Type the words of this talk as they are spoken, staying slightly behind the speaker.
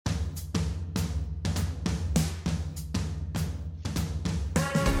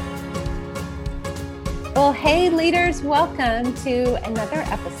Well, hey, leaders, welcome to another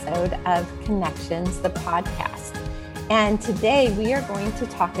episode of Connections, the podcast. And today we are going to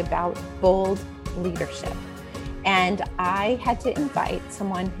talk about bold leadership. And I had to invite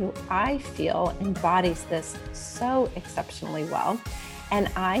someone who I feel embodies this so exceptionally well. And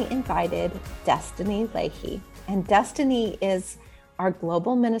I invited Destiny Leahy. And Destiny is our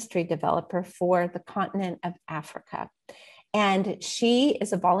global ministry developer for the continent of Africa. And she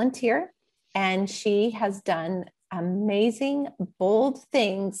is a volunteer. And she has done amazing, bold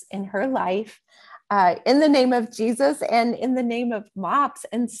things in her life in the name of Jesus and in the name of MOPS.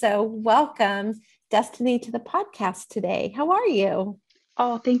 And so welcome, Destiny, to the podcast today. How are you?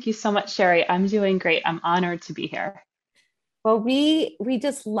 Oh, thank you so much, Sherry. I'm doing great. I'm honored to be here. Well, we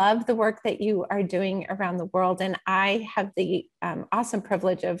just love the work that you are doing around the world, and I have the awesome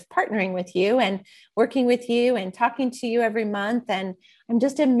privilege of partnering with you and working with you and talking to you every month. And I'm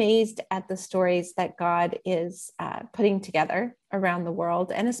just amazed at the stories that God is putting together around the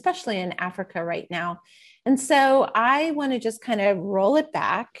world, and especially in Africa right now. And so I want to just kind of roll it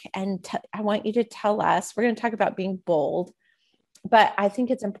back, and I want you to tell us. We're going to talk about being bold, but I think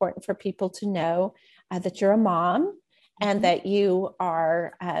it's important for people to know that you're a mom and Mhm. that you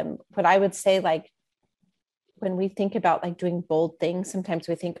are what I would say, like, when we think about like doing bold things, sometimes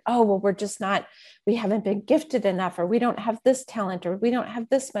we think, oh, well, we haven't been gifted enough, or we don't have this talent, or we don't have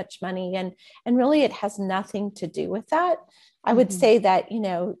this much money. And really it has nothing to do with that. I would Mhm. say that,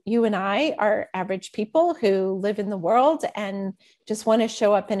 you and I are average people who live in the world and just want to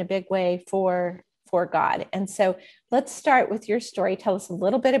show up in a big way for God. And so let's start with your story. Tell us a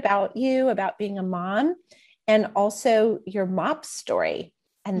little bit about you, about being a mom, and also your MOP story.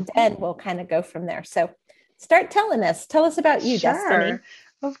 And Mhm. then we'll kind of go from there. So start telling us. Tell us about you, Sure, Destiny.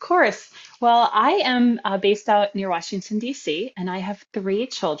 of course. Well, I am based out near Washington, D.C., and I have three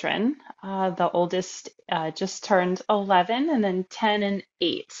children. The oldest just turned 11, and then 10 and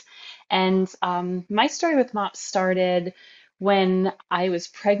 8. And my story with MOPS started when I was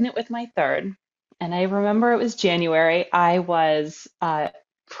pregnant with my third. And I remember it was January. I was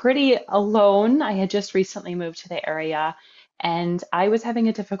pretty alone. I had just recently moved to the area, and I was having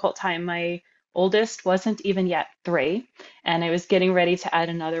a difficult time. My oldest wasn't even yet 3 and I was getting ready to add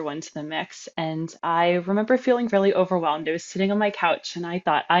another one to the mix. And I remember feeling really overwhelmed. I was sitting on my couch and I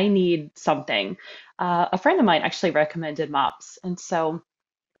thought, I need something. A friend of mine actually recommended MOPS. And so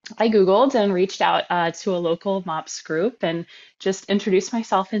I Googled and reached out to a local MOPS group and just introduced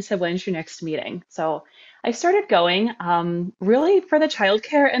myself and said, when's your next meeting? So I started going really for the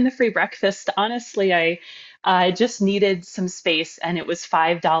childcare and the free breakfast. Honestly, I just needed some space and it was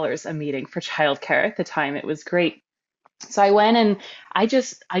 $5 a meeting for childcare at the time. It was great. So I went and I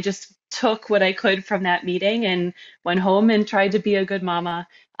just took what I could from that meeting and went home and tried to be a good mama.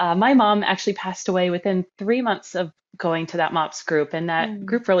 My mom actually passed away within 3 months of going to that MOPS group, and that Mm.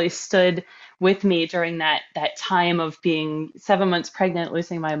 group really stood with me during that time of being 7 months pregnant,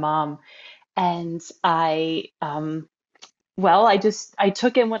 losing my mom. And I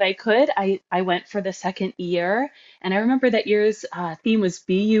took in what I could. I went for the second year, and I remember that year's theme was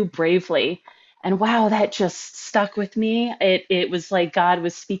 "Be You Bravely," and wow, that just stuck with me. It was like God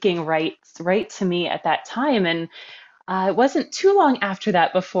was speaking right to me at that time, and it wasn't too long after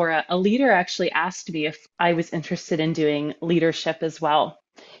that before a leader actually asked me if I was interested in doing leadership as well.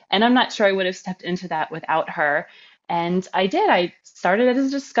 And I'm not sure I would have stepped into that without her. And I did. I started as a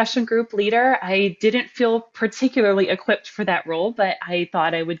discussion group leader. I didn't feel particularly equipped for that role, but I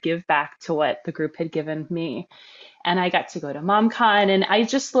thought I would give back to what the group had given me. And I got to go to MomCon, and I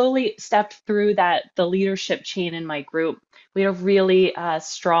just slowly stepped through the leadership chain in my group. We had a really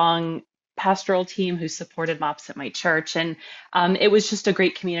strong pastoral team who supported MOPS at my church, and it was just a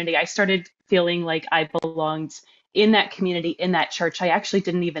great community. I started feeling like I belonged in that community, in that church. I actually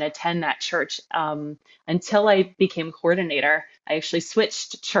didn't even attend that church until I became coordinator. I actually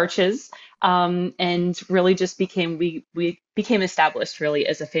switched churches and really just we became established really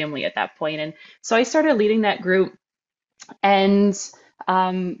as a family at that point. And so I started leading that group and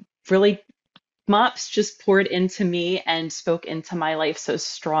really, MOPS just poured into me and spoke into my life so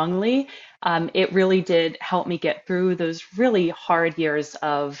strongly. It really did help me get through those really hard years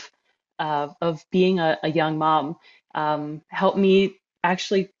of being a young mom. Helped me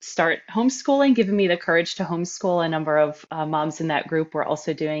actually start homeschooling, giving me the courage to homeschool. A number of moms in that group were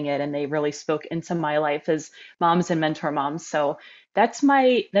also doing it, and they really spoke into my life as moms and mentor moms. So that's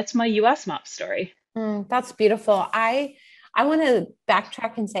my US MOPS story. That's beautiful. I want to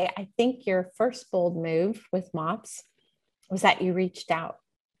backtrack and say I think your first bold move with MOPS was that you reached out.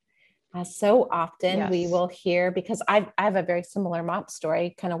 So often we Yes. will hear, because I have a very similar MOP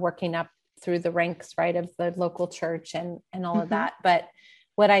story, kind of working up through the ranks, right, of the local church and all of Hmm. that. But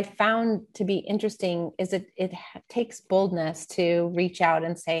what I found to be interesting is it takes boldness to reach out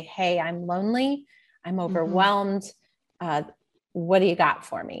and say, hey, I'm lonely, I'm Hmm. overwhelmed. Uh, what do you got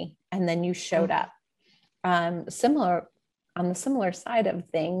for me? And then you showed Hmm. up. Similar on the similar side of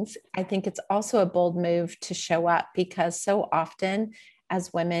things, I think it's also a bold move to show up because so often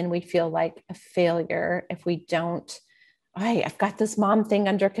as women, we feel like a failure if we don't. I've got this mom thing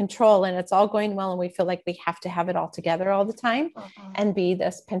under control and it's all going well. And we feel like we have to have it all together all the time Hmm. and be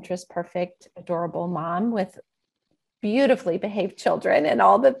this Pinterest perfect, adorable mom with beautifully behaved children and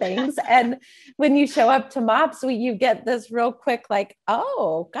all the things. And when you show up to MOPS, you get this real quick, like,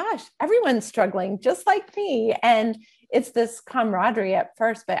 oh gosh, everyone's struggling just like me. And it's this camaraderie at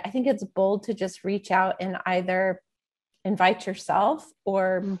first, but I think it's bold to just reach out and either invite yourself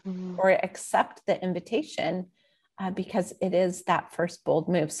Hmm. or accept the invitation because it is that first bold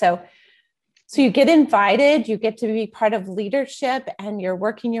move. So you get invited, you get to be part of leadership, and you're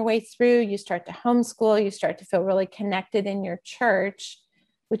working your way through. You start to homeschool, you start to feel really connected in your church,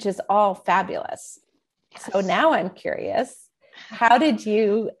 which is all fabulous. So Yes. now I'm curious, how did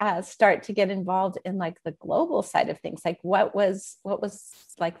you start to get involved in like the global side of things? Like what was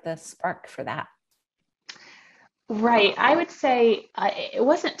like the spark for that? Right. I would say it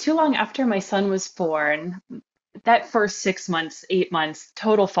wasn't too long after my son was born. That first 6 months, 8 months,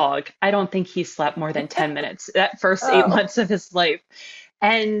 total fog. I don't think he slept more than 10 minutes that first eight Oh, months of his life.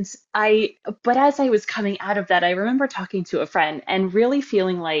 And but as I was coming out of that, I remember talking to a friend and really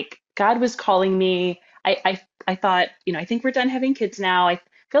feeling like God was calling me. I thought, I think we're done having kids now. I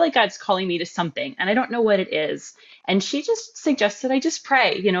feel like God's calling me to something, and I don't know what it is. And she just suggested I just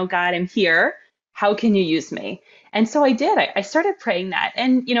pray, God, I'm here. How can you use me? And so I did. I started praying that.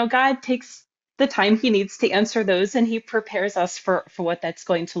 And, God takes the time he needs to answer those and he prepares us for what that's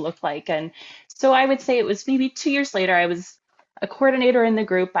going to look like. And so I would say it was maybe 2 years later, I was a coordinator in the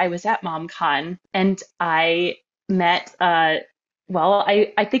group. I was at MomCon and I met, I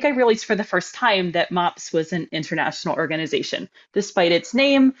think I realized for the first time that MOPS was an international organization, despite its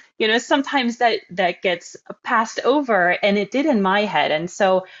name. Sometimes that gets passed over, and it did in my head. And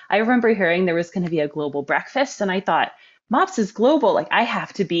so I remember hearing there was going to be a global breakfast, and I thought, MOPS is global. Like I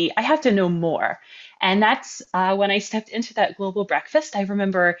have to know more. And that's when I stepped into that global breakfast. I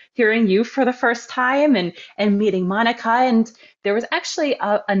remember hearing you for the first time and meeting Monica. And there was actually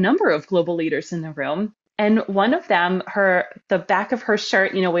a number of global leaders in the room. And one of them, the back of her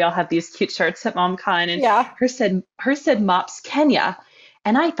shirt, we all have these cute shirts at MomCon, and yeah. her said MOPS Kenya.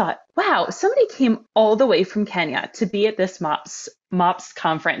 And I thought, wow, somebody came all the way from Kenya to be at this MOPS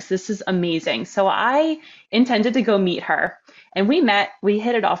conference. This is amazing. So I intended to go meet her. And we met, we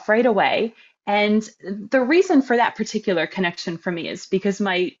hit it off right away. And the reason for that particular connection for me is because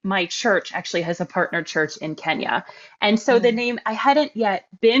my church actually has a partner church in Kenya. And so the Mm. name, I hadn't yet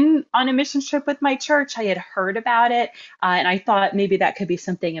been on a mission trip with my church. I had heard about it, and I thought maybe that could be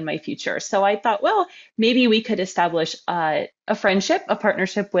something in my future. So I thought, well, maybe we could establish a friendship, a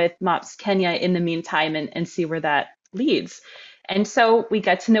partnership with MOPS Kenya in the meantime and see where that leads. And so we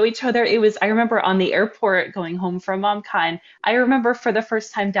got to know each other. I remember on the airport going home from MomCon, I remember for the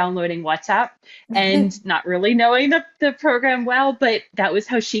first time downloading WhatsApp and not really knowing the program well, but that was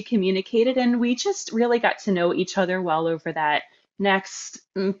how she communicated. And we just really got to know each other well over that next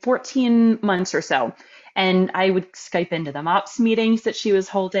 14 months or so. And I would Skype into the MOPS meetings that she was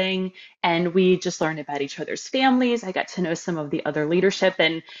holding, and we just learned about each other's families. I got to know some of the other leadership.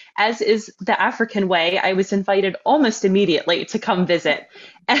 And as is the African way, I was invited almost immediately to come visit.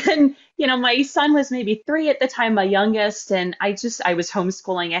 And, my son was maybe 3 at the time, my youngest, and I was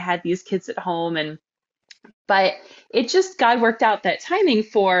homeschooling. I had these kids at home, but it just, God worked out that timing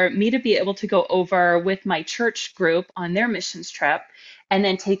for me to be able to go over with my church group on their missions trip and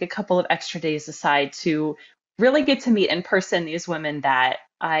then take a couple of extra days aside to really get to meet in person these women that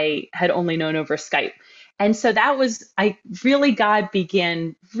I had only known over Skype. And so God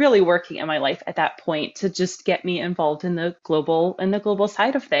began really working in my life at that point to just get me involved in the global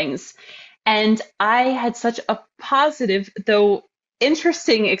side of things. And I had such a positive, though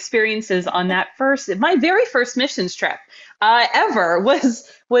interesting experiences on my very first missions trip ever was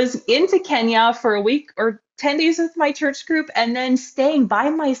into Kenya for a week or 10 days with my church group, and then staying by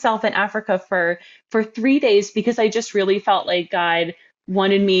myself in Africa for 3 days because I just really felt like God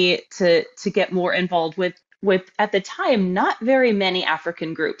wanted me to get more involved with at the time not very many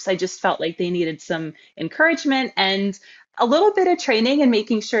African groups. I just felt like they needed some encouragement and a little bit of training and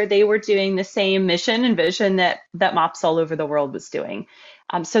making sure they were doing the same mission and vision that MOPS all over the world was doing.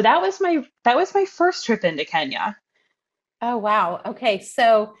 So that was my first trip into Kenya. Oh, wow. Okay.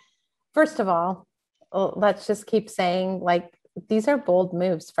 So First of all, let's just keep saying, like, these are bold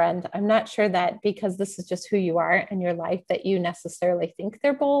moves, friend. I'm not sure that because this is just who you are in your life that you necessarily think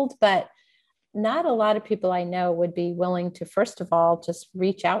they're bold, but not a lot of people I know would be willing to, first of all, just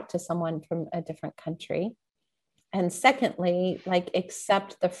reach out to someone from a different country. And secondly, like,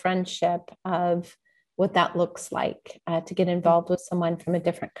 accept the friendship of what that looks like to get involved with someone from a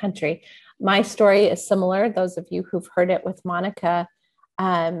different country. My story is similar. Those of you who've heard it with Monica,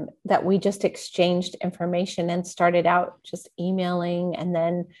 that we just exchanged information and started out just emailing, and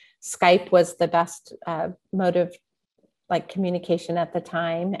then Skype was the best mode of like communication at the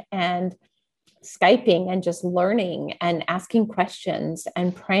time, and Skyping and just learning and asking questions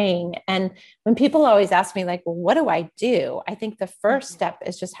and praying. And when people always ask me, like, well, what do I do? I think the first step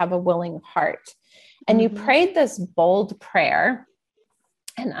is just have a willing heart. And you Mm-hmm. prayed this bold prayer.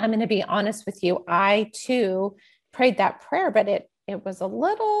 And I'm going to be honest with you, I too prayed that prayer, but it was a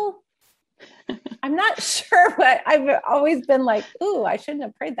little, I'm not sure what I've always been like, ooh, I shouldn't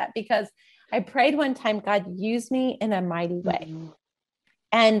have prayed that, because I prayed one time, God, use me in a mighty way. Mm-hmm.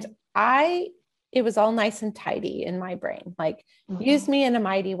 And I, it was all nice and tidy in my brain, like, use Mm-hmm. me in a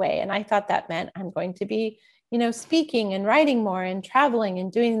mighty way. And I thought that meant I'm going to be, speaking and writing more and traveling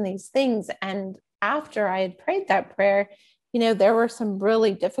and doing these things. And after I had prayed that prayer, there were some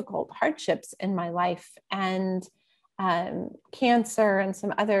really difficult hardships in my life, and cancer and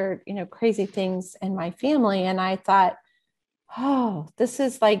some other, crazy things in my family. And I thought, oh, this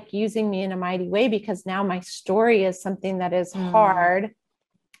is like using me in a mighty way, because now my story is something that is Mm. hard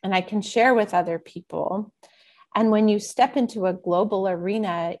and I can share with other people. And when you step into a global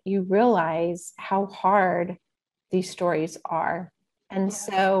arena, you realize how hard these stories are. And Yeah.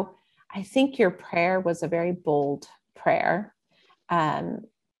 so I think your prayer was a very bold prayer. Um,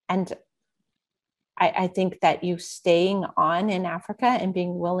 and I think that you staying on in Africa and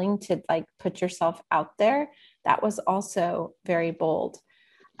being willing to like put yourself out there, that was also very bold.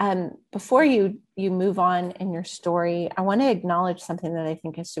 Before you move on in your story, I want to acknowledge something that I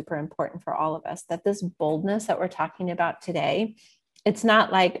think is super important for all of us, that this boldness that we're talking about today, it's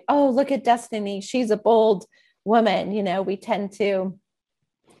not like, oh, look at Destiny, she's a bold woman. We tend to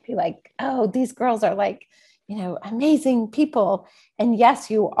be like, oh, these girls are like, amazing people. And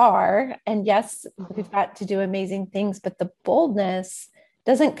yes, you are. And yes, Mm-hmm. we've got to do amazing things, but the boldness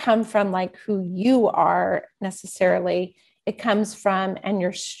doesn't come from like who you are necessarily. It comes from, and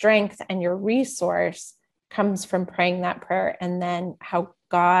your strength and your resource comes from praying that prayer, and then how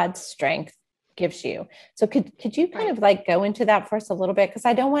God's strength gives you. So could you kind Right. of like go into that for us a little bit? Because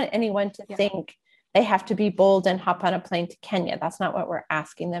I don't want anyone to Yeah. think they have to be bold and hop on a plane to Kenya. That's not what we're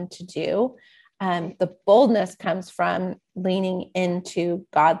asking them to do. Right. The boldness comes from leaning into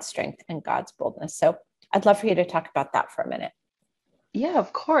God's strength and God's boldness. So I'd love for you to talk about that for a minute. Yeah,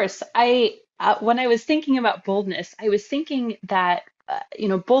 of course. I when I was thinking about boldness, I was thinking that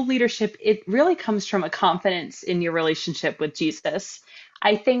bold leadership, it really comes from a confidence in your relationship with Jesus.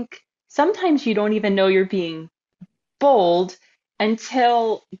 I think sometimes you don't even know you're being bold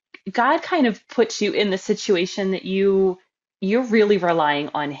until God kind of puts you in the situation that you're really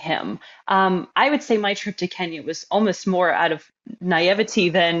relying on Him. I would say my trip to Kenya was almost more out of naivety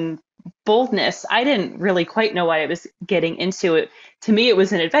than boldness. I didn't really quite know what I was getting into. It to me, it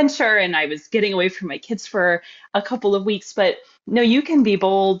was an adventure, and I was getting away from my kids for a couple of weeks. But no, you can be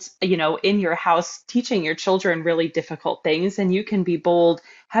bold, in your house, teaching your children really difficult things, and you can be bold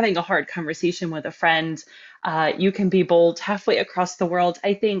having a hard conversation with a friend. You can be bold halfway across the world.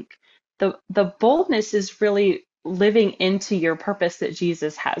 I think the boldness is really living into your purpose that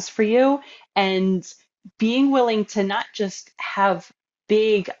Jesus has for you, and being willing to not just have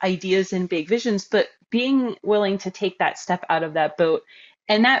big ideas and big visions, but being willing to take that step out of that boat.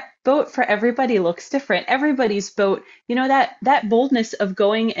 And that boat for everybody looks different. Everybody's boat, that boldness of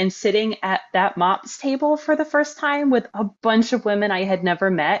going and sitting at that MOPS table for the first time with a bunch of women I had never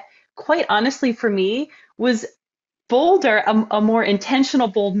met, quite honestly, for me, was bolder, a more intentional,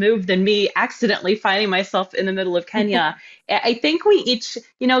 bold move than me accidentally finding myself in the middle of Kenya. I think we each,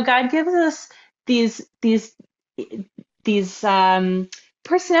 God gives us these these these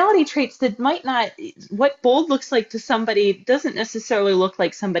personality traits that might not, what bold looks like to somebody doesn't necessarily look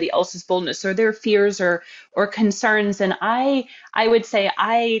like somebody else's boldness or their fears or concerns. And I would say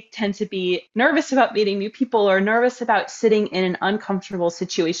I tend to be nervous about meeting new people or nervous about sitting in an uncomfortable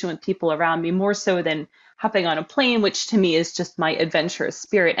situation with people around me more so than hopping on a plane, which to me is just my adventurous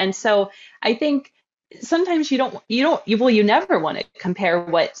spirit. And so I think sometimes you never want to compare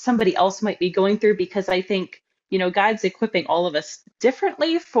what somebody else might be going through, because I think, God's equipping all of us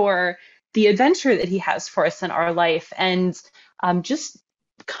differently for the adventure that He has for us in our life. And just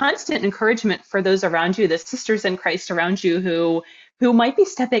constant encouragement for those around you, the sisters in Christ around you who might be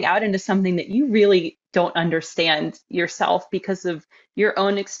stepping out into something that you really don't understand yourself because of your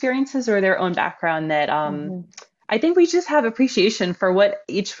own experiences or their own background that Mhm. I think we just have appreciation for what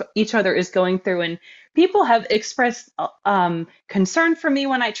each other is going through, and people have expressed concern for me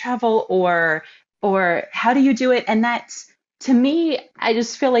when I travel, or how do you do it? And that's to me, I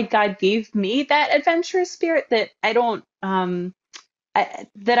just feel like God gave me that adventurous spirit that I don't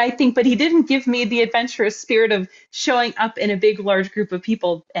that I think, but He didn't give me the adventurous spirit of showing up in a big, large group of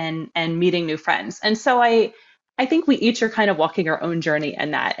people and meeting new friends. And so I think we each are kind of walking our own journey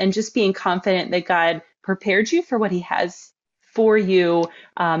in that, and just being confident that God prepared you for what He has for you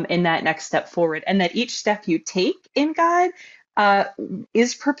in that next step forward, and that each step you take in God uh,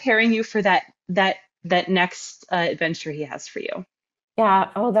 is preparing you for that next adventure He has for you. Yeah.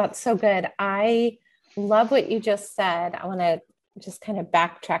 Oh, that's so good. I love what you just said. I want to just kind of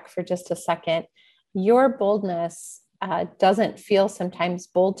backtrack for just a second. Your boldness doesn't feel sometimes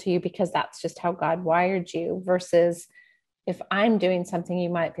bold to you because that's just how God wired you, versus if I'm doing something, you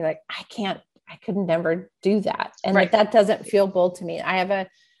might be like, I can't, I could never do that. And Right. that doesn't feel bold to me. I have a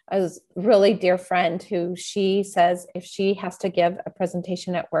really dear friend who she says if she has to give a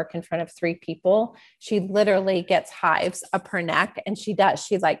presentation at work in front of three people, she literally gets hives up her neck, and she does.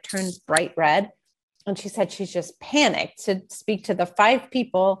 She like turns bright red. And she said she's just panicked to speak to the five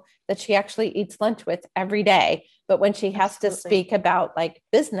people that she actually eats lunch with every day. But when she has to Absolutely. speak about like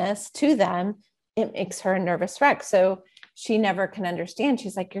business to them, it makes her a nervous wreck. So she never can understand.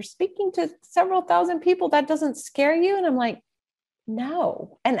 She's like, you're speaking to several thousand people. That doesn't scare you? And I'm like,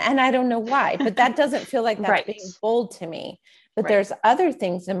 no. And I don't know why, but that doesn't feel like that's Right. being bold to me. But Right. there's other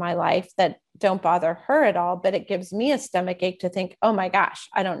things in my life that don't bother her at all, but it gives me a stomach ache to think, oh my gosh,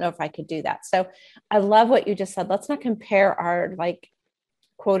 I don't know if I could do that. So I love what you just said. Let's not compare our like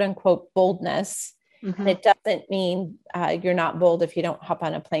quote unquote boldness. And Hmm. it doesn't mean you're not bold if you don't hop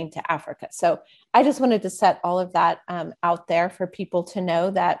on a plane to Africa. So I just wanted to set all of that out there for people to know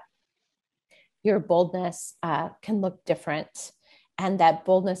that your boldness can look different, and that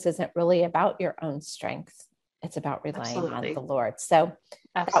boldness isn't really about your own strength. It's about relying on the Absolutely. Lord. So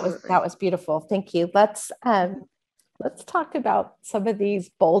that Absolutely. was beautiful. Thank you. Let's talk about some of these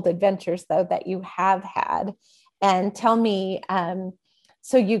bold adventures though that you have had, and tell me.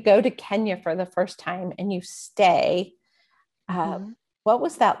 So you go to Kenya for the first time and you stay. Uh, Hmm. what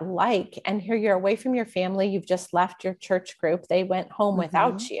was that like? And here you're away from your family. You've just left your church group. They went home Hmm.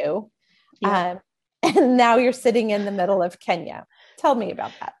 without you. Yep. Um, and now you're sitting in the middle of Kenya. Tell me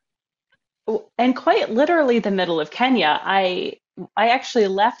about that. And quite literally the middle of Kenya. I actually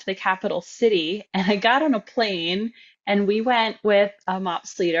left the capital city and I got on a plane and we went with a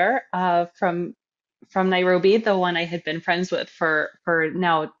MOPS leader from Nairobi, the one I had been friends with for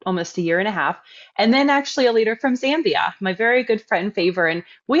now almost a year and a half, and then actually a leader from Zambia, my very good friend Favor, and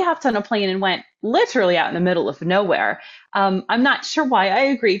we hopped on a plane and went literally out in the middle of nowhere. I'm not sure why I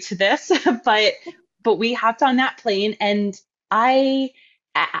agreed to this, but we hopped on that plane and I.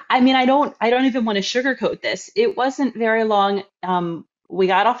 I mean, I don't even want to sugarcoat this. It wasn't very long. We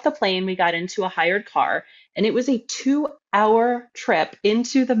got off the plane, we got into a hired car, and it was a 2-hour trip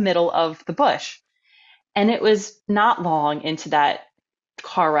into the middle of the bush. And it was not long into that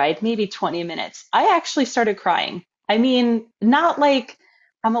car ride, maybe 20 minutes. I actually started crying. I mean, not like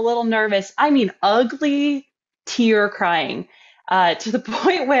I'm a little nervous. I mean, ugly tear crying to the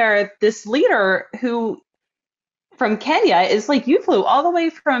point where this leader who from Kenya is like, you flew all the way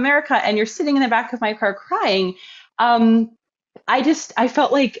from America and you're sitting in the back of my car crying. Um, I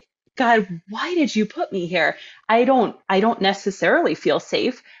felt like, God, why did you put me here? I don't necessarily feel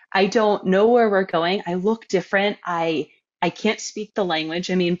safe. I don't know where we're going. I look different. I can't speak the language.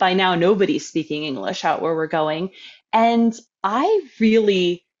 I mean, by now nobody's speaking English out where we're going. And I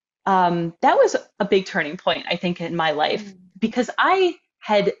really that was a big turning point, I think, in my life Mm. because I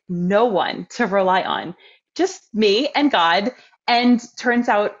had no one to rely on, just me and God. And turns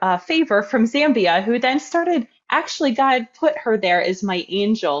out Favor from Zambia, who then started actually God put her there as my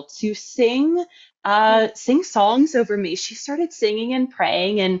angel to sing songs over me. She started singing and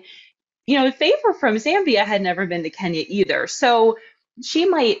praying, and Favor from Zambia had never been to Kenya either. So she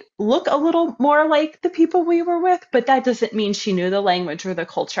might look a little more like the people we were with, but that doesn't mean she knew the language or the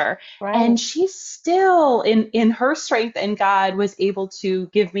culture. And Right. she still, in her strength and God, was able to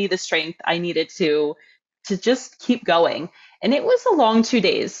give me the strength I needed to just keep going. And it was a long 2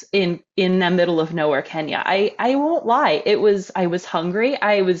 days in the middle of nowhere, Kenya. I won't lie. I was hungry.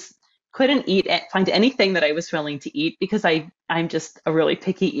 I was couldn't find anything that I was willing to eat because I'm just a really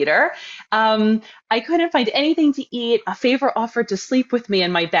picky eater. I couldn't find anything to eat. A favor offered to sleep with me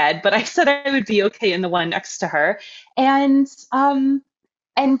in my bed, but I said I would be okay in the one next to her. And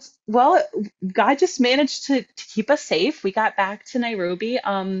well, God just managed to keep us safe. We got back to Nairobi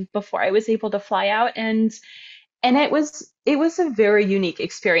before I was able to fly out, and it was a very unique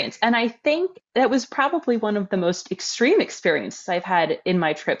experience. And I think that was probably one of the most extreme experiences I've had in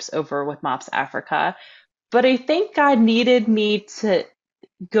my trips over with MOPS Africa. But I think God needed me to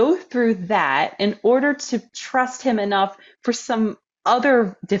go through that in order to trust him enough for some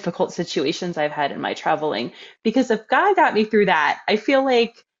other difficult situations I've had in my traveling. Because if God got me through that, I feel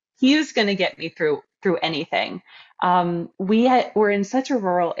like he is going to get me through anything. We're in such a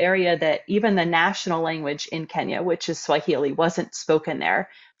rural area that even the national language in Kenya, which is Swahili, wasn't spoken there.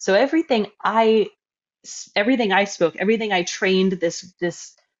 So everything I spoke, everything I trained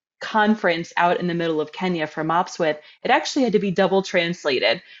this conference out in the middle of Kenya for MOPS with, it actually had to be double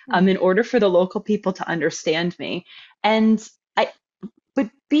translated in order for the local people to understand me. And I,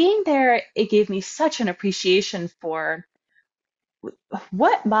 but being there, it gave me such an appreciation for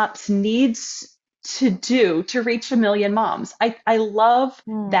what MOPS needs to do to reach 1 million moms. I love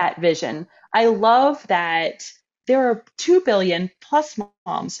Mm. that vision. I love that there are 2 billion plus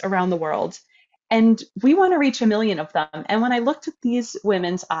moms around the world, and we want to reach 1 million of them. And when I looked at these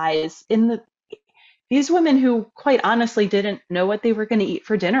women's eyes, these women who quite honestly didn't know what they were going to eat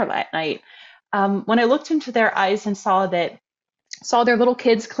for dinner that night, when I looked into their eyes and saw their little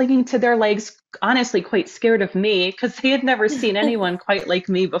kids clinging to their legs, honestly quite scared of me because they had never seen anyone quite like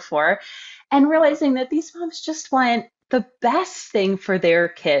me before, and realizing that these moms just want the best thing for their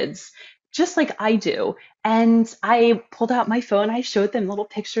kids, just like I do. And I pulled out my phone, I showed them little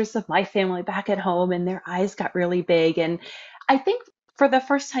pictures of my family back at home, and their eyes got really big. And I think for the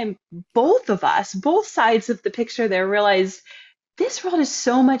first time, both of us, both sides of the picture there, realized this world is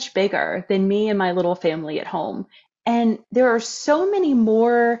so much bigger than me and my little family at home. And there are so many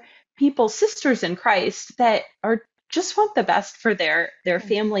more people, sisters in Christ, that are just want the best for their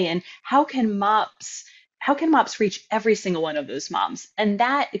family. And how can MOPS reach every single one of those moms? And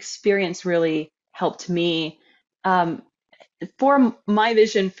that experience really helped me um, form my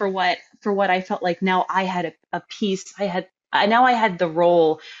vision for what I felt like now I had a piece. Now I had the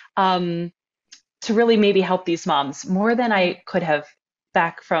role. To really maybe help these moms more than I could have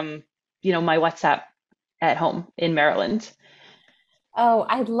back from, my WhatsApp at home in Maryland. Oh,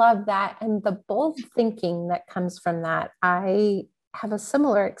 I love that. And the bold thinking that comes from that. I have a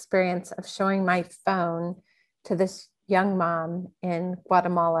similar experience of showing my phone to this young mom in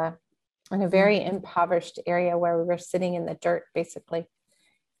Guatemala in a very impoverished area where we were sitting in the dirt, basically.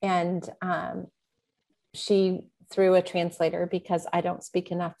 And she, through a translator, because I don't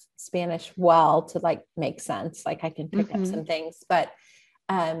speak enough Spanish well to like make sense, like I can pick up Mm-hmm. some things, but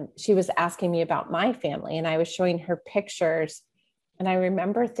she was asking me about my family and I was showing her pictures. And I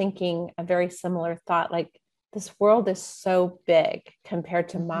remember thinking a very similar thought, like this world is so big compared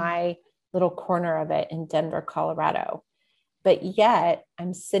to Mm-hmm. my little corner of it in Denver, Colorado. But yet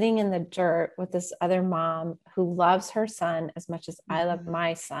I'm sitting in the dirt with this other mom who loves her son as much as I love Mm-hmm.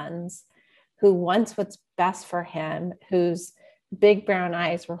 my sons, who wants what's best for him, whose big brown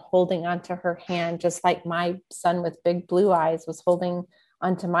eyes were holding onto her hand, just like my son with big blue eyes was holding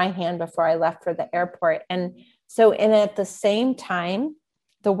onto my hand before I left for the airport. And so, and at the same time,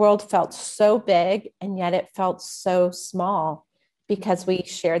 the world felt so big and yet it felt so small because we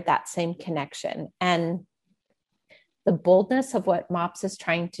shared that same connection. And the boldness of what MOPS is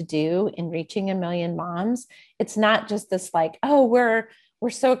trying to do in reaching 1 million moms, it's not just this like, oh, we're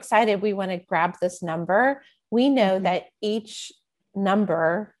so excited, we want to grab this number. We know Mm-hmm. that each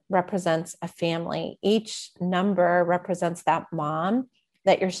number represents a family. Each number represents that mom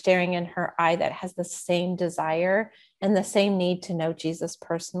that you're staring in her eye that has the same desire and the same need to know Jesus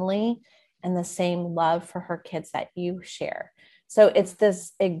personally and the same love for her kids that you share. So it's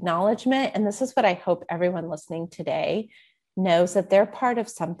this acknowledgement. And this is what I hope everyone listening today knows, that they're part of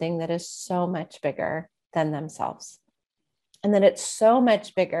something that is so much bigger than themselves. And that it's so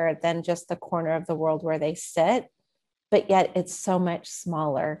much bigger than just the corner of the world where they sit, but yet it's so much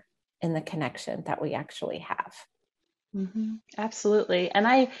smaller in the connection that we actually have. Mm-hmm. Absolutely. And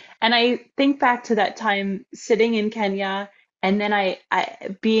I think back to that time sitting in Kenya, and then I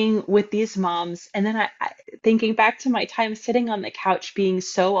being with these moms, and then I thinking back to my time sitting on the couch being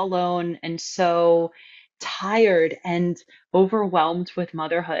so alone and so tired and overwhelmed with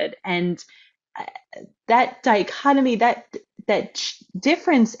motherhood. And uh, that dichotomy, that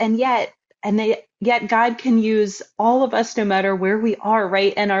difference, and yet God can use all of us no matter where we are,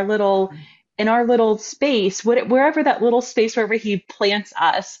 right? And our little in our little space, wherever that little space, wherever he plants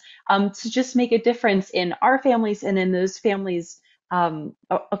us, to just make a difference in our families and in those families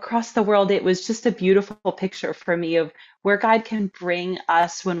across the world. It was just a beautiful picture for me of where God can bring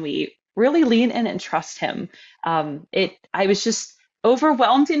us when we really lean in and trust him. I was just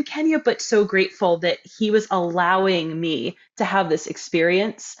overwhelmed in Kenya, but so grateful that he was allowing me to have this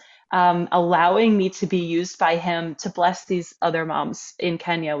experience, allowing me to be used by him to bless these other moms in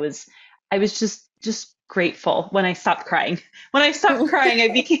Kenya. I was just grateful when I stopped crying. When I stopped crying,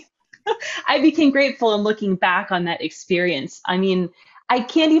 I became grateful and looking back on that experience. I mean, I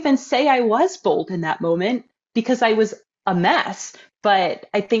can't even say I was bold in that moment because I was a mess, but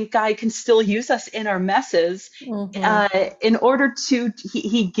I think God can still use us in our messes Mhm. in order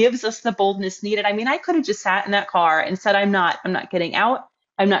he gives us the boldness needed. I mean, I could have just sat in that car and said, I'm not getting out.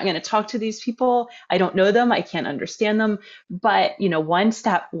 I'm not going to talk to these people. I don't know them. I can't understand them. But, one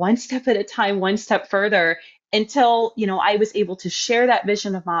step at a time, one step further until, I was able to share that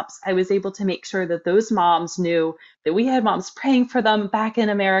vision of MOPS. I was able to make sure that those moms knew that we had moms praying for them back in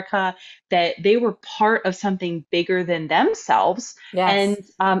America, that they were part of something bigger than themselves. And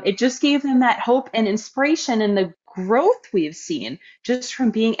Yes. it just gave them that hope and inspiration, and the growth we've seen just from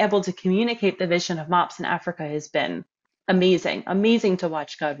being able to communicate the vision of MOPS in Africa has been amazing, amazing to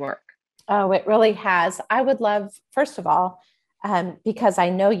watch God work. Oh, it really has. I would love, first of all, because I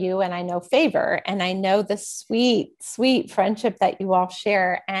know you and I know Favor and I know the sweet, sweet friendship that you all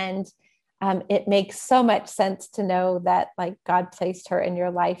share. And it makes so much sense to know that like God placed her in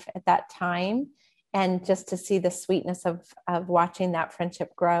your life at that time. And just to see the sweetness of watching that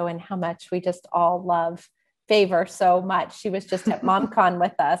friendship grow and how much we just all love Favor so much. She was just at MomCon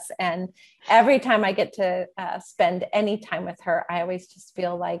with us. And every time I get to spend any time with her, I always just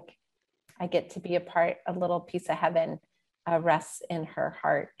feel like I get to be a little piece of heaven rests in her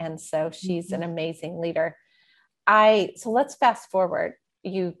heart. And so she's an amazing leader. So let's fast forward.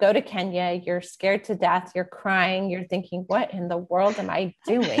 You go to Kenya, you're scared to death, you're crying, you're thinking, what in the world am I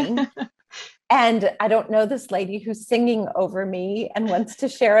doing? And I don't know this lady who's singing over me and wants to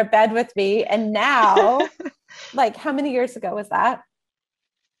share a bed with me. And now, like, how many years ago was that?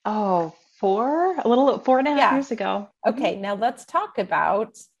 Oh, a little 4.5 years Yeah. ago. Mhm. Okay. Now let's talk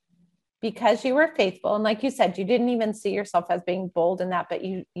about, because you were faithful, and like you said, you didn't even see yourself as being bold in that, but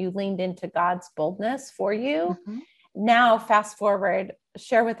you leaned into God's boldness for you. Mhm. Now fast forward,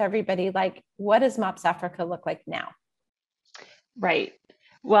 share with everybody, like, what does MOPS Africa look like now? Right.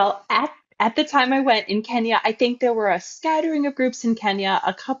 Well, at the time I went in Kenya, I think there were a scattering of groups in Kenya,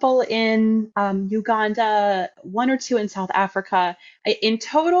 a couple in Uganda, one or two in South Africa. In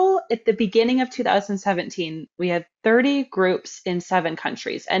total, at the beginning of 2017, we had 30 groups in 7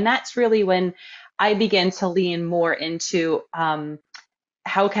 countries, and that's really when I began to lean more into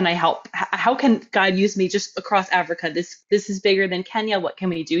how can I help? How can God use me just across Africa? This is bigger than Kenya. What can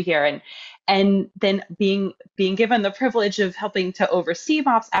we do here? And then being given the privilege of helping to oversee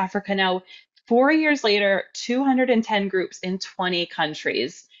MOPS Africa now, 4 years later, 210 groups in 20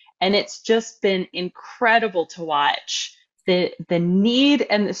 countries. And it's just been incredible to watch the need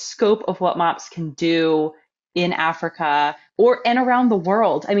and the scope of what MOPS can do in Africa and around the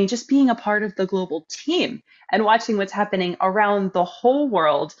world. I mean, just being a part of the global team and watching what's happening around the whole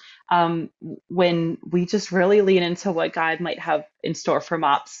world, um, when we just really lean into what God might have in store for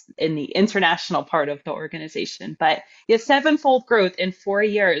MOPS in the international part of the organization. But yeah, sevenfold growth in 4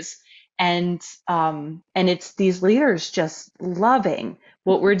 years. And it's these leaders just loving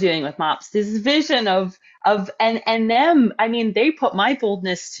what we're doing with MOPS. This vision and them. I mean, they put my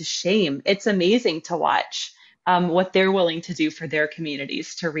boldness to shame. It's amazing to watch what they're willing to do for their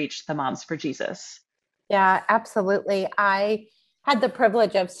communities to reach the moms for Jesus. Yeah, absolutely. I had the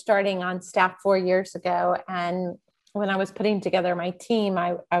privilege of starting on staff 4 years ago. And when I was putting together my team,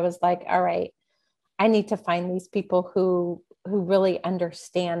 I was like, all right, I need to find these people who really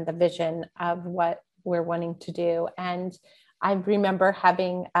understand the vision of what we're wanting to do. And I remember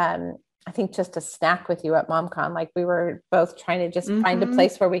having I think just a snack with you at MomCon. Like we were both trying to just find a Hmm.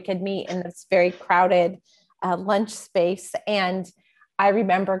 place where we could meet in this very crowded lunch space. And I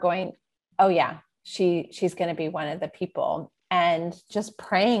remember going, oh yeah, she's going to be one of the people. And just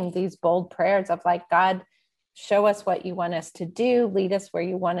praying these bold prayers of like, God, show us what you want us to do, lead us where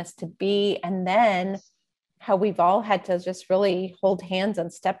you want us to be. And then how we've all had to just really hold hands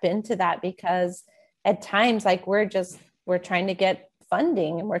and step into that, because at times like we're trying to get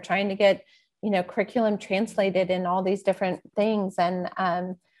funding and we're trying to get curriculum translated and all these different things. And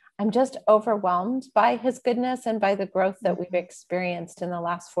I'm just overwhelmed by his goodness and by the growth that we've experienced in the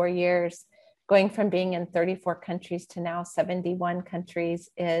last 4 years. Going from being in 34 countries to now 71 countries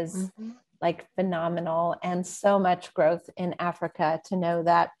is Hmm. like phenomenal, and so much growth in Africa to know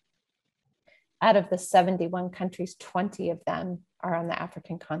that out of the 71 countries, 20 of them are on the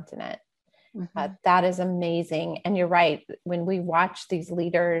African continent. Hmm. That is amazing. And you're right. When we watch these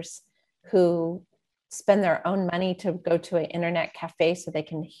leaders who spend their own money to go to an internet cafe so they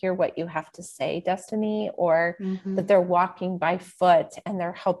can hear what you have to say, Destiny, or Hmm. that they're walking by foot and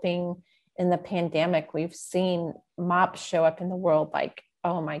they're helping in the pandemic. We've seen MOPS show up in the world like,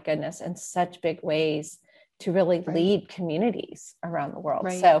 oh my goodness, in such big ways to really Right. lead communities around the world.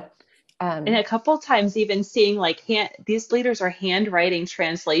 Right. So, And um, a couple times even seeing like these leaders are handwriting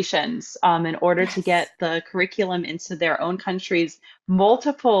translations in order to yes, get the curriculum into their own countries.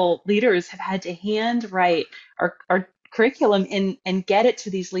 Multiple leaders have had to handwrite our curriculum and get it to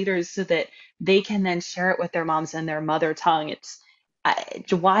these leaders so that they can then share it with their moms in their mother tongue. It's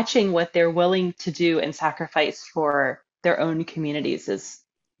watching what they're willing to do and sacrifice for their own communities is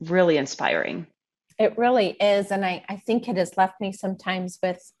really inspiring. it really is. And I think it has left me sometimes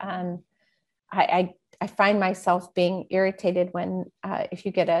with, I find myself being irritated when if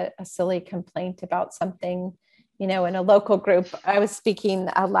you get a silly complaint about something, in a local group. I was speaking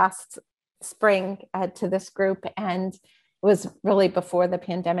last spring to this group, and it was really before the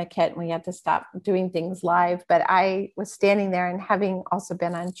pandemic hit and we had to stop doing things live. But I was standing there and having also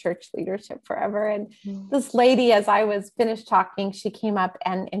been on church leadership forever. And Mm. this lady, as I was finished talking, she came up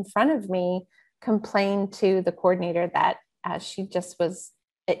and in front of me complained to the coordinator that she just was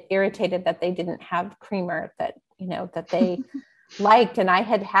irritated that they didn't have creamer that they liked. And I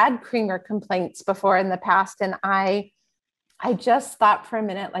had creamer complaints before in the past, and I just thought for a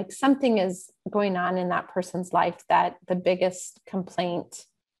minute, like something is going on in that person's life, that the biggest complaint,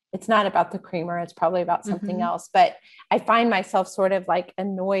 it's not about the creamer, it's probably about something Hmm. else. But I find myself sort of like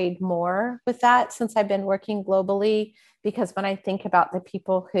annoyed more with that since I've been working globally, because when I think about the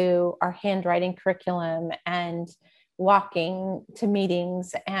people who are handwriting curriculum and walking to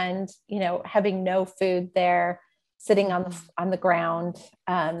meetings and, having no food there, sitting on Hmm. the ground,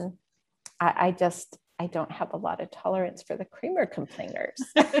 I just, I don't have a lot of tolerance for the creamer complainers.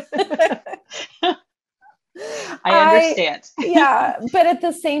 I I, understand. yeah, but at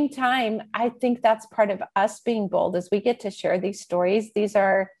the same time, I think that's part of us being bold as we get to share these stories. These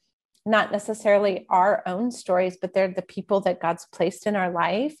are not necessarily our own stories, but they're the people that God's placed in our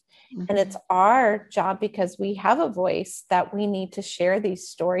life. And it's Hmm. our job, because we have a voice, that we need to share these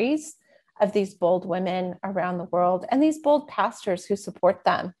stories of these bold women around the world and these bold pastors who support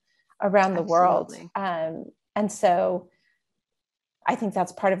them around the world. Absolutely. And so I think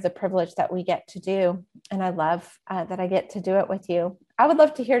that's part of the privilege that we get to do. And I love that I get to do it with you. I would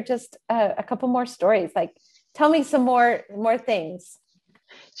love to hear just a couple more stories. Like, tell me some more things.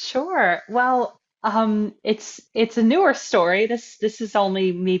 Sure. Well, it's a newer story. This is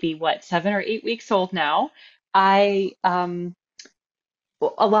only maybe what, 7 or 8 weeks old now. I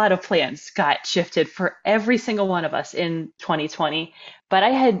well, a lot of plans got shifted for every single one of us in 2020, but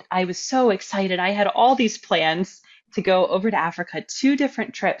I was so excited. I had all these plans to go over to Africa, 2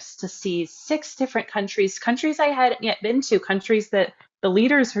 different trips to see 6 different countries I hadn't yet been to, countries that the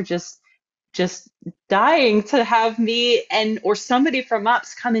leaders are just dying to have me and or somebody from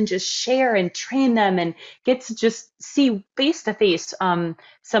UPS come and just share and train them and get to just see face to face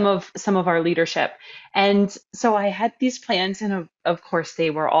some of our leadership. And so I had these plans, and of course they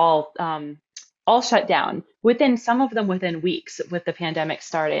were all shut down within some of them within weeks with the pandemic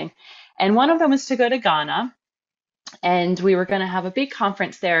starting. And one of them was to go to Ghana, and we were going to have a big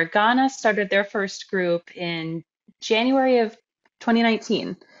conference there. Ghana started their first group in January of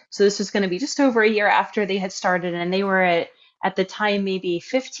 2019. So this was going to be just over a year after they had started, and they were at the time maybe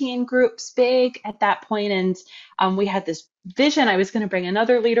 15 groups big at that point. And we had this vision. I was going to bring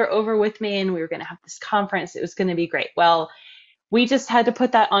another leader over with me, and we were going to have this conference. It was going to be great. Well, we just had to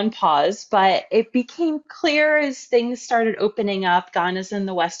put that on pause, but it became clear as things started opening up. Ghana's in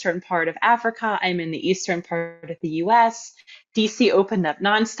the western part of Africa. I'm in the eastern part of the US. DC opened up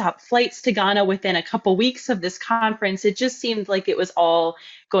nonstop flights to Ghana within a couple weeks of this conference. It just seemed like it was all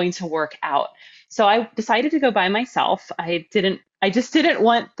going to work out. So I decided to go by myself. I just didn't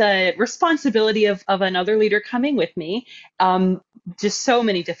want the responsibility of another leader coming with me. Um, just so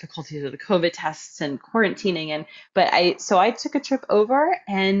many difficulties with the COVID tests and quarantining, and so I took a trip over,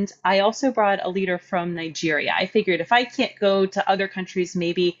 and I also brought a leader from Nigeria. I figured if I can't go to other countries,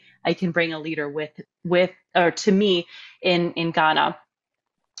 maybe I can bring a leader with or to me in Ghana.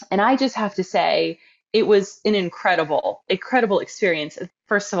 And I just have to say, it was an incredible experience.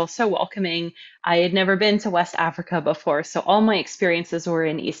 First of all, so welcoming. I had never been to West Africa before, so all my experiences were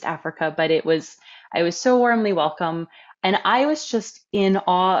in East Africa, but I was so warmly welcome. And I was just in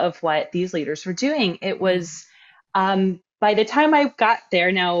awe of what these leaders were doing. It Mm. was, by the time I got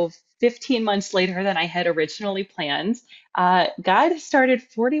there, now 15 months later than I had originally planned, God started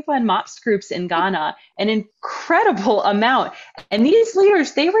 41 MOPS groups in Ghana, an incredible amount. And these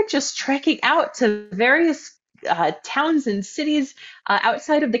leaders, they were just trekking out to various towns and cities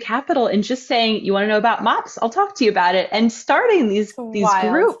outside of the capital and just saying, "You want to know about MOPS? I'll talk to you about it," and starting It's these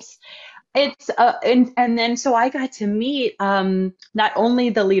wild. groups. It's and then so I got to meet not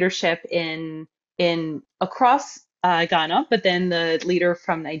only the leadership in across Ghana, but then the leader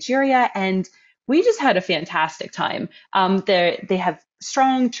from Nigeria, and we just had a fantastic time. They have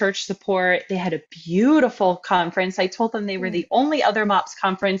strong church support. They had a beautiful conference. I told them they were Mm. the only other MOPS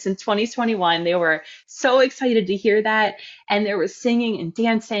conference in 2021. They were so excited to hear that, and there was singing and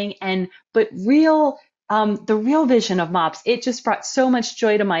dancing, and but real the real vision of MOPS, it just brought so much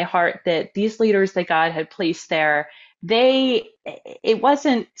joy to my heart that these leaders that God had placed there, they, it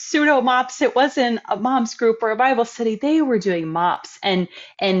wasn't pseudo MOPS, it wasn't a mom's group or a Bible study. They were doing MOPS and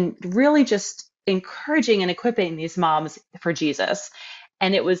really just encouraging and equipping these moms for Jesus.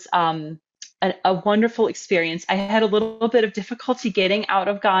 And it was a wonderful experience. I had a little bit of difficulty getting out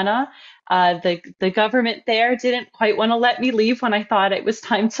of Ghana. The government there didn't quite want to let me leave when I thought it was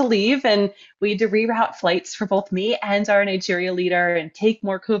time to leave, and we had to reroute flights for both me and our Nigeria leader and take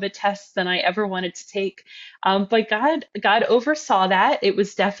more COVID tests than I ever wanted to take. But God oversaw that. It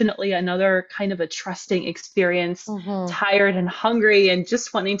was definitely another kind of a trusting experience, Hmm. tired and hungry and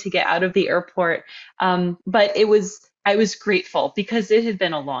just wanting to get out of the airport. But I was grateful because it had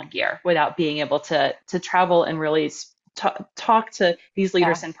been a long year without being able to travel and really talk to these Yeah.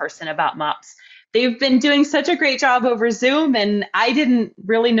 leaders in person about MOPS. They've been doing such a great job over Zoom, and I didn't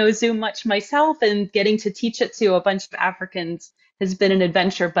really know Zoom much myself, and getting to teach it to a bunch of Africans has been an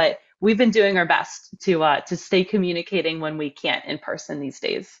adventure, but we've been doing our best to stay communicating when we can't in person these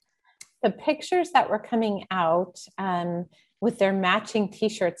days. The pictures that were coming out with their matching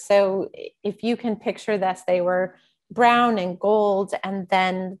t-shirts. So if you can picture this, they were brown and gold, and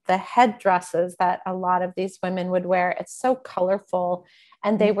then the headdresses that a lot of these women would wear. It's so colorful,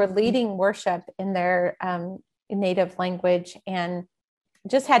 and they were Mhm. leading worship in their native language, and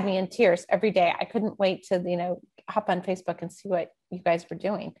just had me in tears every day. I couldn't wait to, hop on Facebook and see what you guys were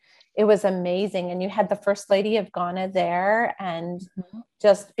doing. It was amazing. And you had the first lady of Ghana there, and Mhm.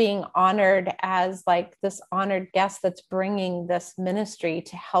 just being honored as like this honored guest that's bringing this ministry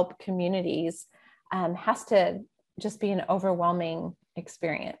to help communities has to just be an overwhelming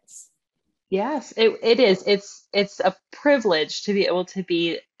experience. Yes, it is. It's a privilege to be able to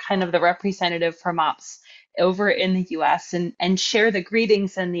be kind of the representative for MOPS over in the US and share the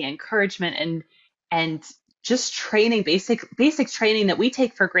greetings and the encouragement and just training, basic training that we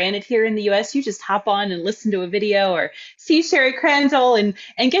take for granted here in the US. You just hop on and listen to a video or see Sherry Crandall and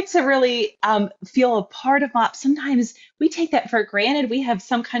get to really feel a part of MOPS. Sometimes we take that for granted. We have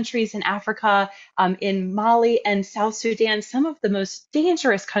some countries in Africa, in Mali and South Sudan, some of the most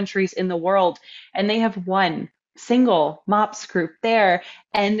dangerous countries in the world, and they have one single MOPS group there,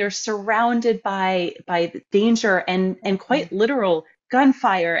 and they're surrounded by the danger and quite literal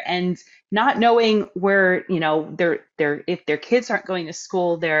gunfire and not knowing where their if their kids aren't going to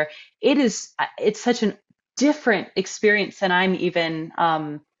school there. It's such a different experience than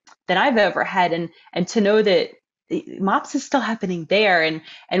I've ever had, and to know that MOPS is still happening there,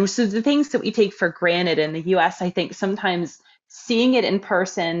 and so the things that we take for granted in the US, I think sometimes seeing it in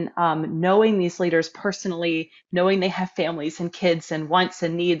person, knowing these leaders personally, knowing they have families and kids and wants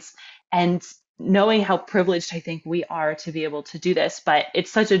and needs, and knowing how privileged I think we are to be able to do this. But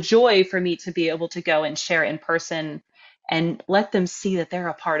it's such a joy for me to be able to go and share in person and let them see that they're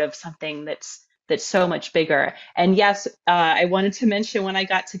a part of something that's so much bigger. And yes, I wanted to mention when I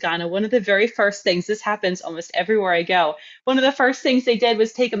got to Ghana, one of the very first things, this happens almost everywhere I go, one of the first things they did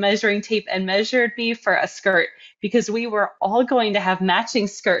was take a measuring tape and measured me for a skirt because we were all going to have matching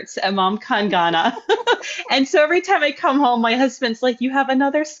skirts at MomCon Ghana. And so every time I come home, my husband's like, "You have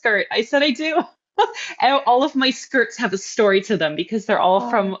another skirt." I said, "I do." And all of my skirts have a story to them because they're all Oh,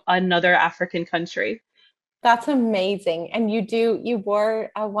 from another African country. that's amazing. And you wore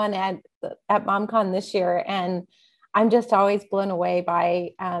one at MomCon this year, and I'm just always blown away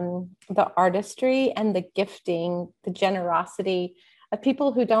by the artistry and the gifting, the generosity of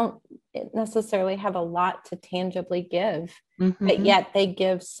people who don't necessarily have a lot to tangibly give, but Hmm. yet they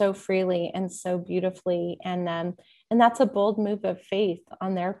give so freely and so beautifully. And that's a bold move of faith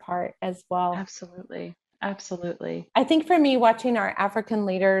on their part as well. Absolutely. Absolutely. I think for me, watching our African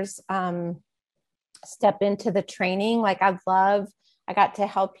leaders step into the training. Like I love I got to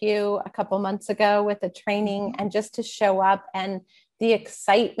help you a couple months ago with a training, and just to show up and the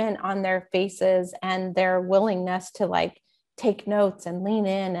excitement on their faces and their willingness to like take notes and lean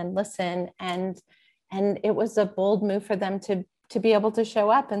in and listen. And it was a bold move for them to be able to show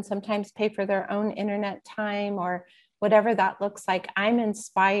up and sometimes pay for their own internet time or whatever that looks like. I'm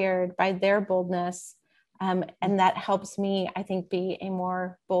inspired by their boldness. And that helps me, I think, be a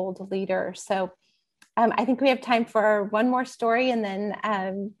more bold leader. So I think we have time for one more story, and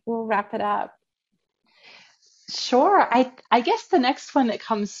then we'll wrap it up. Sure. I guess the next one that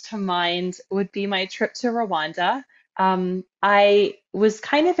comes to mind would be my trip to Rwanda. I was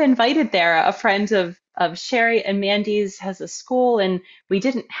kind of invited there. A friend of Sherry and Mandy's has a school, and we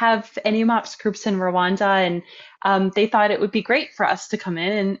didn't have any MOPS groups in Rwanda, and they thought it would be great for us to come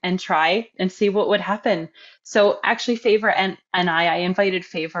in and try and see what would happen. So actually, Favor and I invited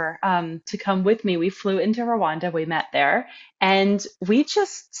Favor to come with me. We flew into Rwanda. We met there. And we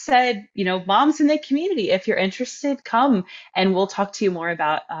just said, moms in the community, if you're interested, come and we'll talk to you more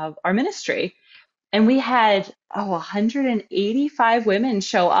about our ministry. And we had 185 women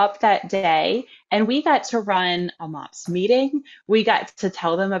show up that day, and we got to run a MOPS meeting. We got to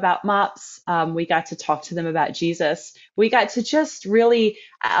tell them about MOPS. We got to talk to them about Jesus. We got to just really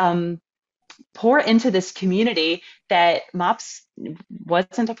pour into this community that MOPS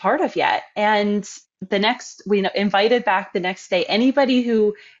wasn't a part of yet. And we invited back the next day anybody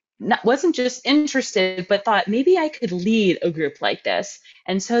who wasn't just interested, but thought maybe I could lead a group like this.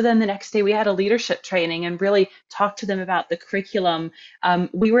 And so then the next day we had a leadership training and really talked to them about the curriculum.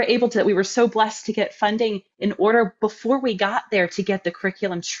 We were so blessed to get funding in order before we got there to get the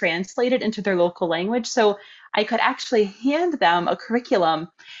curriculum translated into their local language. So I could actually hand them a curriculum,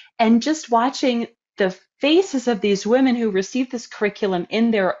 and just watching the faces of these women who received this curriculum in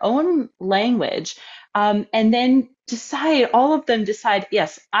their own language, and then all of them decide,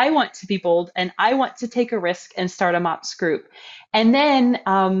 yes, I want to be bold and I want to take a risk and start a MOPS group. And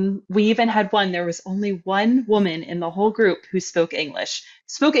then we even had there was only one woman in the whole group who spoke English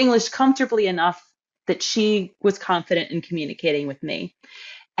comfortably enough that she was confident in communicating with me.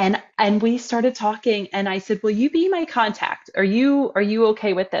 And we started talking, and I said, will you be my contact? Are you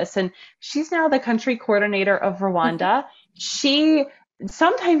okay with this? And she's now the country coordinator of Rwanda. She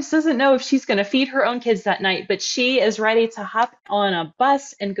sometimes doesn't know if she's going to feed her own kids that night, but she is ready to hop on a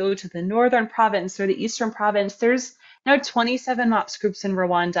bus and go to the northern province or the eastern province. There's now 27 MOPS groups in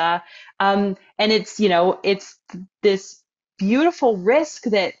Rwanda. And it's this beautiful risk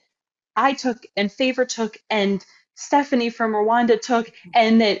that I took and Favor took and Stephanie from Rwanda took,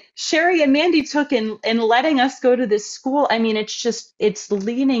 and that Sherry and Mandy took in letting us go to this school. I mean, it's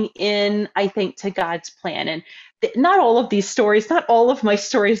leaning in, I think, to God's plan. And not all of my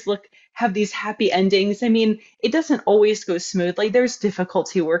stories have these happy endings. I mean, it doesn't always go smoothly. There's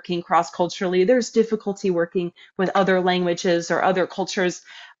difficulty working cross-culturally. There's difficulty working with other languages or other cultures.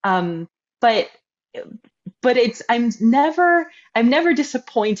 But I'm never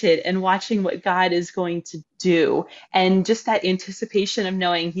disappointed in watching what God is going to do, and just that anticipation of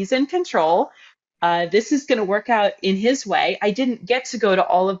knowing He's in control. This is going to work out in His way. I didn't get to go to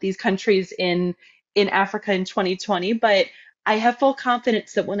all of these countries in Africa in 2020, but I have full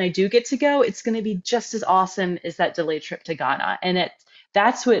confidence that when I do get to go, it's going to be just as awesome as that delayed trip to Ghana. And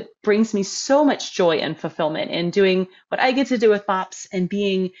that's what brings me so much joy and fulfillment in doing what I get to do with MOPS and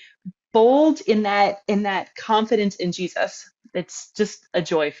being bold in that confidence in Jesus. It's just a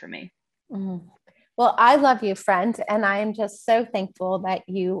joy for me. Mm. Well, I love you, friend, and I am just so thankful that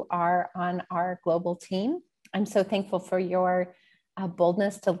you are on our global team. I'm so thankful for your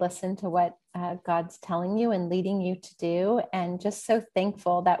boldness to listen to what God's telling you and leading you to do, and just so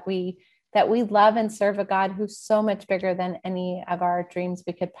thankful that we love and serve a God who's so much bigger than any of our dreams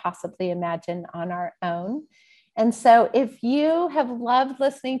we could possibly imagine on our own. And so if you have loved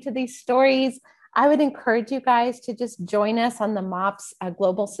listening to these stories, I would encourage you guys to just join us on the MOPS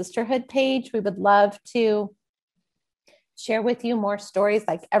Global Sisterhood page. We would love to share with you more stories.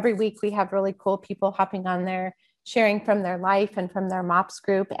 Like every week, we have really cool people hopping on there, sharing from their life and from their MOPS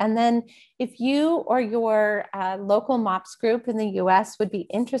group. And then if you or your local MOPS group in the US would be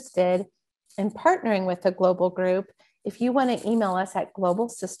interested in partnering with a global group, if you want to email us at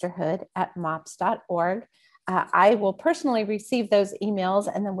globalsisterhood@mops.org, I will personally receive those emails,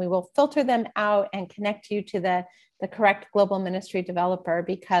 and then we will filter them out and connect you to the correct global ministry developer,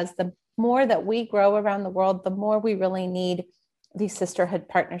 because the more that we grow around the world, the more we really need these sisterhood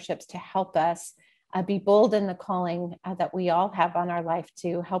partnerships to help us be bold in the calling that we all have on our life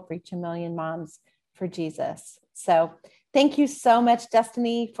to help reach 1 million moms for Jesus. So Thank you so much,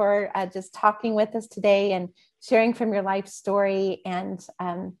 Destiny, for just talking with us today and sharing from your life story. And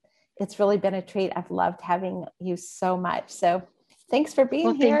it's really been a treat. I've loved having you so much. So thanks for being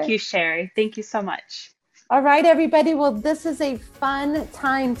Well, thank here. you, Sherry. Thank you so much. All right, everybody. Well, this is a fun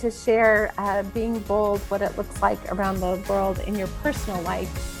time to share being bold, what it looks like around the world in your personal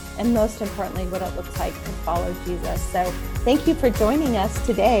life, and most importantly, what it looks like to follow Jesus. So thank you for joining us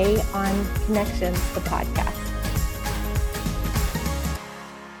today on Connections, the podcast.